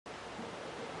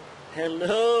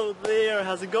Hello there,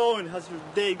 how's it going? How's your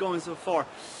day going so far?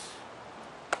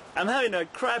 I'm having a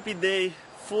crappy day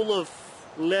full of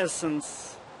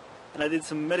lessons, and I did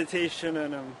some meditation,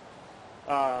 and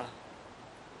I'm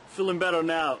feeling better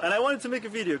now. And I wanted to make a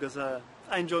video because I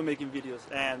enjoy making videos,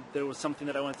 and there was something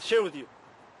that I wanted to share with you.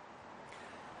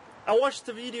 I watched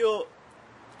a video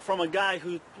from a guy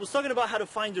who was talking about how to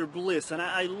find your bliss, and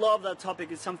I love that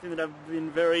topic. It's something that I've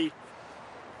been very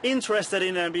interested in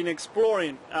and I've been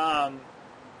exploring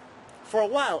for a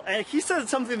while. And he said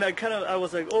something that kind of, I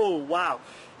was like, oh wow.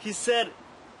 He said,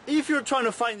 if you're trying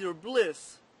to find your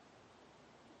bliss,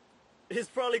 it's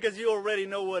probably because you already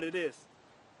know what it is.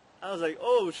 I was like,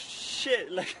 oh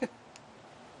shit. Like,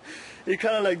 it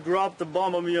kind of like dropped the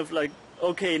bomb on me of like,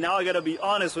 okay, now I gotta be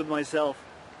honest with myself.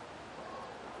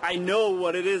 I know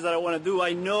what it is that I want to do.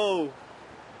 I know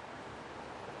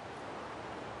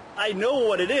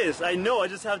what it is. I know. I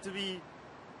just have to be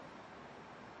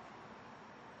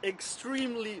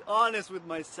extremely honest with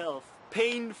myself.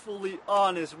 Painfully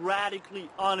honest,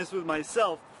 radically honest with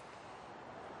myself.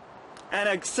 And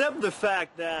accept the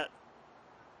fact that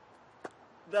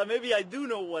maybe I do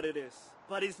know what it is.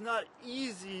 But it's not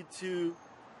easy to...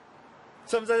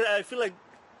 Sometimes I feel like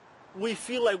we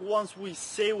feel like once we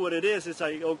say what it is, it's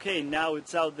like, okay, now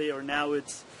it's out there, now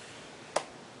it's...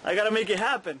 I gotta make it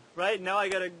happen, right? Now I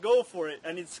gotta go for it.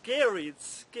 And it's scary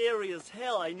as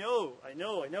hell, I know.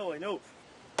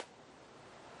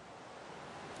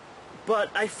 But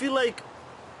I feel like,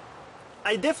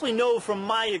 I definitely know from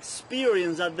my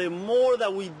experience that the more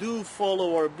that we do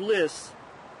follow our bliss,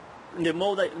 the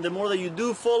more that you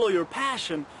do follow your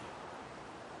passion,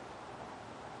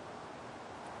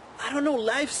 I don't know,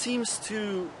 life seems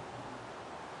to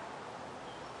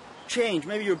change.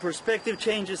 Maybe your perspective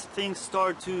changes, things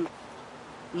start to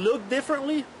look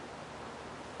differently.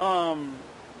 I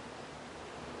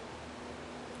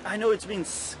know it's been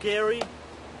scary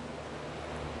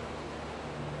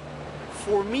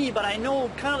for me, but I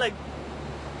know kind of like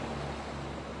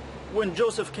when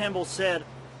Joseph Campbell said,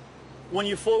 when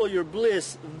you follow your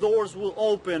bliss, doors will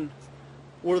open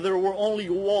where there were only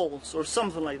walls, or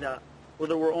something like that. Where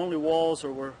there were only walls,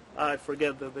 or where, I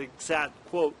forget the exact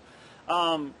quote.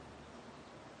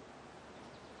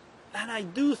 And I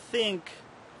do think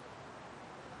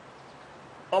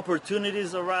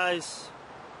opportunities arise,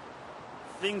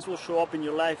 things will show up in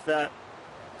your life that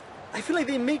I feel like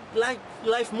they make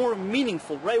life more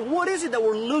meaningful, right? What is it that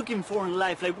we're looking for in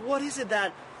life? Like, what is it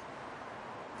that,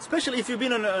 especially if you've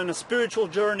been on a spiritual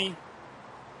journey,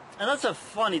 and that's a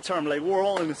funny term, like we're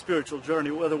all in a spiritual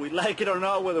journey, whether we like it or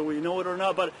not, whether we know it or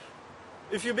not, but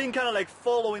if you've been kind of like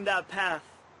following that path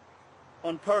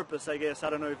on purpose, I guess,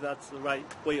 I don't know if that's the right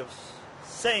way of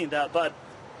saying that, but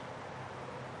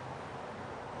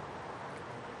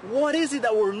what is it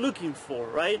that we're looking for,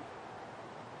 right?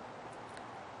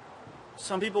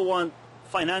 Some people want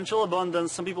financial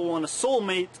abundance, some people want a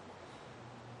soulmate.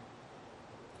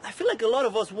 I feel like a lot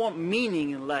of us want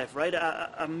meaning in life, right?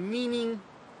 A meaning,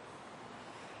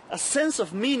 a sense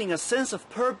of meaning, a sense of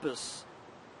purpose.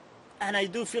 And I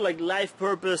do feel like life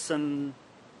purpose and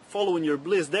following your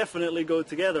bliss definitely go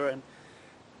together, and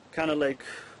kind of like,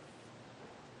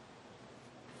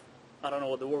 I don't know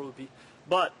what the word would be,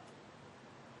 but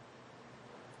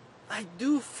I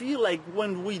do feel like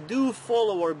when we do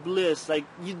follow our bliss, like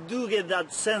you do get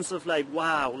that sense of like,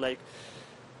 wow, like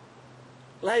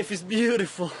life is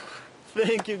beautiful.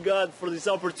 Thank you, God, for this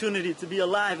opportunity to be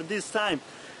alive at this time.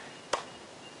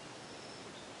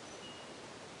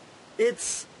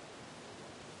 It's,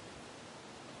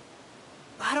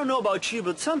 I don't know about you,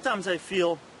 but sometimes I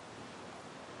feel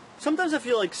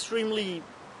extremely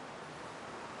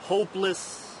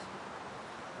hopeless,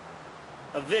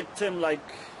 a victim, like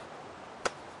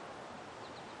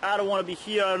I don't want to be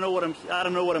here, I don't know what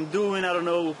I'm doing, I don't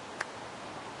know,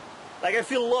 like I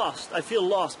feel lost,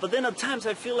 but then at times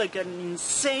I feel like an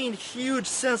insane, huge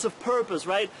sense of purpose,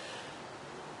 right?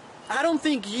 I don't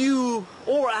think you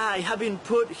or I have been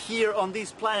put here on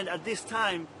this planet at this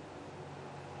time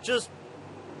just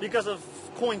because of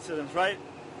coincidence, right?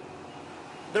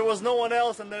 There was no one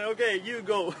else, and then, okay, you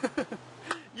go.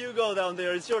 You go down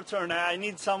there, it's your turn, I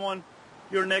need someone,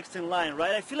 you're next in line,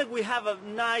 right? I feel like we have a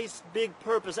nice big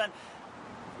purpose, and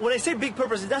when I say big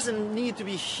purpose, it doesn't need to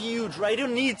be huge, right? You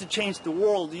don't need to change the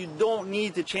world, you don't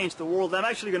need to change the world. I'm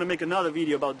actually going to make another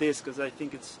video about this because I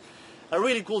think it's a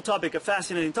really cool topic, a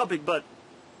fascinating topic, but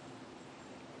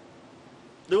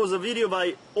there was a video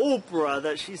by Oprah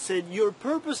that she said your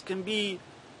purpose can be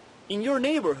in your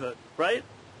neighborhood, right?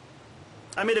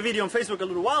 I made a video on Facebook a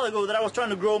little while ago that I was trying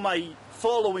to grow my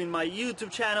following, my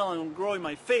YouTube channel, and growing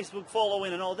my Facebook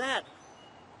following and all that.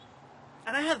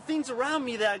 And I had things around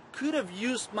me that could have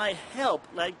used my help,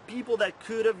 like people that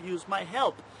could have used my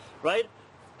help, right?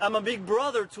 I'm a big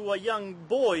brother to a young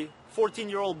boy,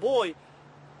 14-year-old boy,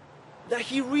 that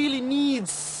he really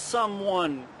needs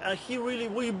someone.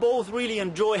 We both really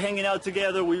enjoy hanging out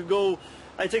together.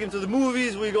 I take him to the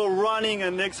movies, we go running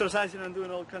and exercising and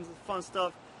doing all kinds of fun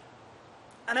stuff.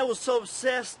 And I was so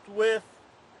obsessed with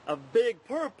a big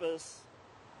purpose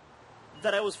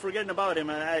that I was forgetting about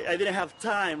him, and I didn't have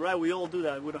time, right? We all do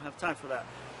that, we don't have time for that.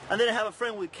 And then I have a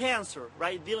friend with cancer,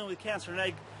 right? Dealing with cancer, and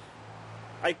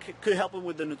I could help him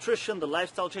with the nutrition, the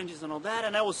lifestyle changes and all that,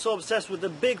 and I was so obsessed with the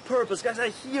big purpose. Guys, I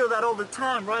hear that all the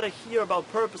time, right? I hear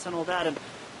about purpose and all that, and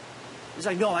it's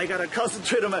like, no, I gotta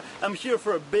concentrate on I'm here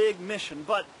for a big mission.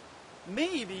 But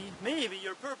maybe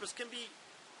your purpose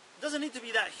doesn't need to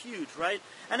be that huge, right?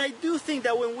 And I do think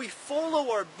that when we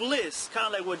follow our bliss, kind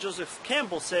of like what Joseph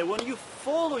Campbell said, when you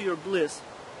follow your bliss,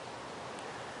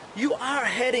 you are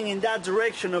heading in that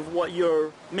direction of what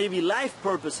your maybe life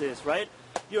purpose is, right?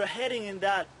 You're heading in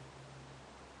that,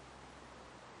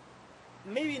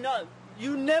 maybe not,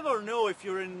 you never know if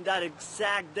you're in that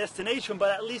exact destination,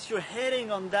 but at least you're heading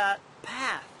on that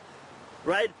path,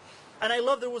 right? And I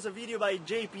love, there was a video by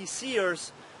J.P.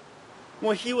 Sears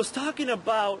when he was talking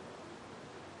about,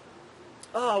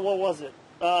 what was it?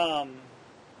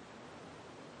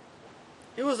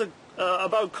 It was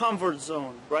about comfort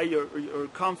zone, right? Your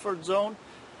comfort zone.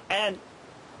 And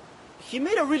he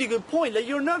made a really good point that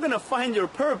you're not going to find your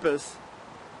purpose,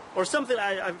 or something,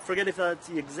 I forget if that's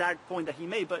the exact point that he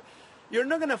made, but you're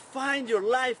not going to find your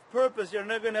life purpose, you're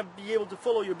not going to be able to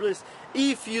follow your bliss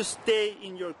if you stay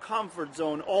in your comfort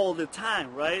zone all the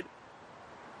time, right?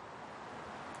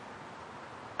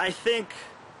 I think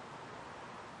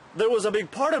there was a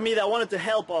big part of me that wanted to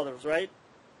help others, right?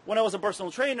 When I was a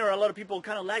personal trainer, a lot of people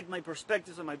kind of liked my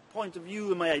perspectives and my point of view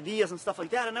and my ideas and stuff like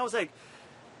that, and I was like,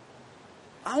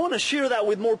 I want to share that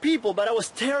with more people, but I was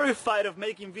terrified of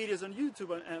making videos on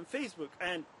YouTube and Facebook.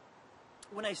 And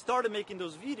when I started making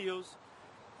those videos,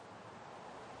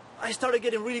 I started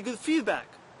getting really good feedback,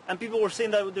 and people were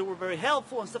saying that they were very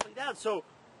helpful and stuff like that. So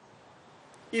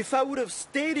if I would have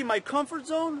stayed in my comfort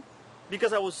zone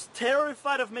because I was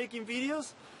terrified of making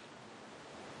videos,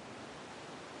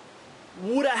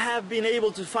 would I have been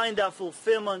able to find that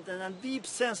fulfillment and a deep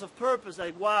sense of purpose,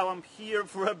 like, wow, I'm here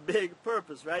for a big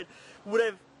purpose, right?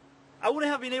 I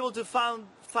wouldn't have been able to find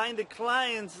the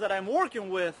clients that I'm working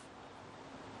with,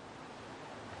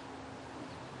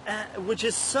 which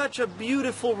is such a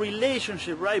beautiful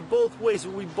relationship, right? Both ways,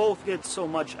 we both get so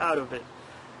much out of it.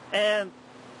 And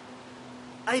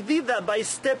I did that by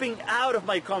stepping out of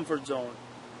my comfort zone.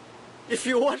 If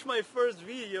you watch my first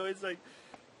video, it's like,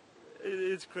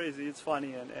 it's crazy, it's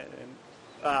funny, and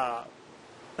I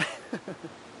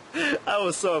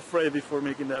was so afraid before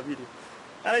making that video.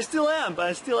 And I still am,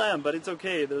 but it's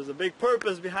okay. There's a big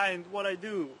purpose behind what I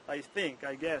do, I think,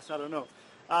 I guess, I don't know.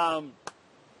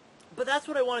 But that's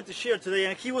what I wanted to share today,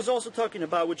 and he was also talking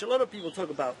about, which a lot of people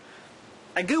talk about,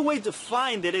 a good way to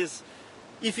find it is,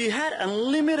 if you had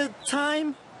unlimited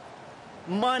time,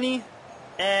 money,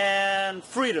 and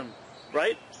freedom,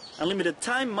 right? Unlimited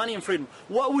time, money, and freedom.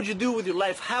 What would you do with your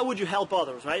life? How would you help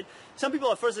others, right? Some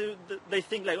people at first, they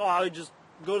think like, oh, I would just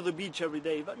go to the beach every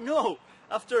day. But no,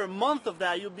 after a month of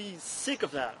that, you'll be sick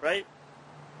of that, right?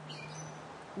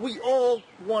 We all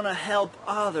want to help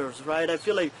others, right? I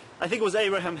think it was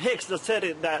Abraham Hicks that said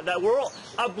it, that we're all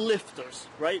uplifters,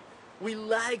 right? We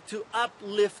like to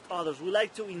uplift others. We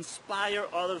like to inspire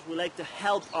others. We like to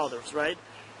help others, right?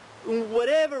 In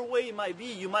whatever way it might be,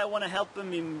 you might want to help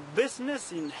them in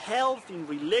business, in health, in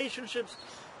relationships,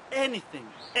 anything,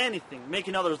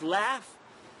 making others laugh,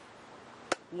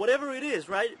 whatever it is,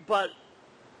 right? But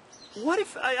what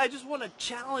if, I just want to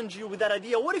challenge you with that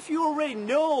idea, what if you already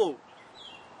know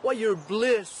what your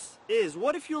bliss is?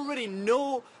 What if you already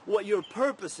know what your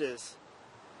purpose is?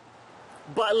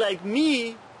 But like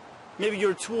me, maybe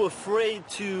you're too afraid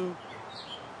to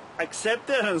accept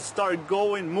it and start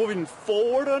moving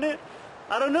forward on it.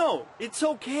 I don't know. It's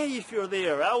okay if you're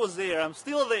there. I was there. I'm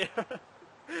still there.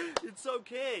 It's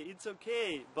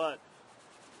okay. But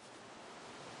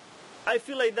I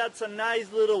feel like that's a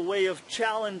nice little way of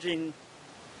challenging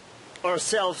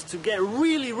ourselves to get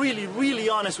really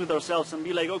honest with ourselves and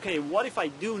be like, okay, what if I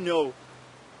do know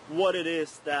what it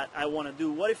is that I want to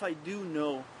do? What if I do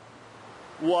know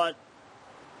what,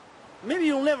 maybe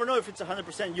you'll never know if it's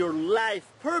 100% your life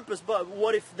purpose, but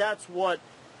what if that's what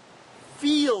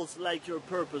feels like your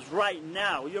purpose right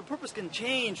now? Your purpose can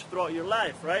change throughout your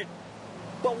life, right?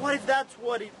 But what if that's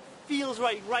what it feels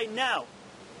right now?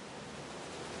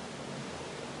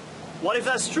 What if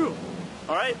that's true?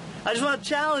 Alright? I just want to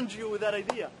challenge you with that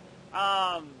idea.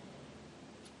 I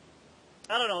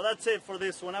don't know, that's it for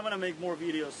this one. I'm going to make more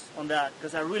videos on that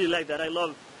because I really like that. I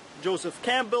love Joseph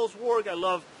Campbell's work. I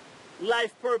love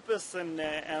life purpose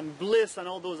and bliss and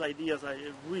all those ideas. Are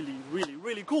really, really,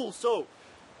 really cool. So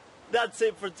that's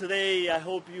it for today. I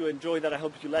hope you enjoyed that. I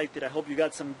hope you liked it. I hope you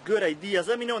got some good ideas.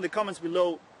 Let me know in the comments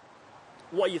below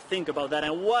what you think about that,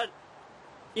 and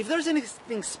if there's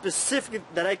anything specific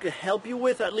that I could help you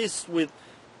with, at least with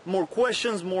more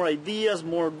questions, more ideas,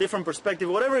 more different perspective,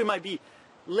 whatever it might be.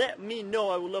 Let me know.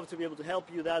 I would love to be able to help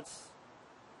you. That's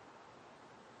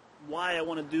why I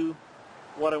want to do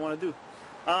what I want to do.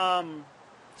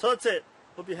 So that's it.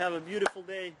 Hope you have a beautiful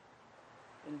day.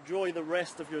 Enjoy the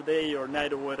rest of your day or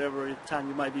night or whatever time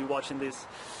you might be watching this.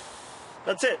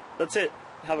 That's it. That's it.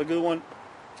 Have a good one.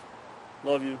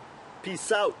 Love you.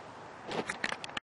 Peace out.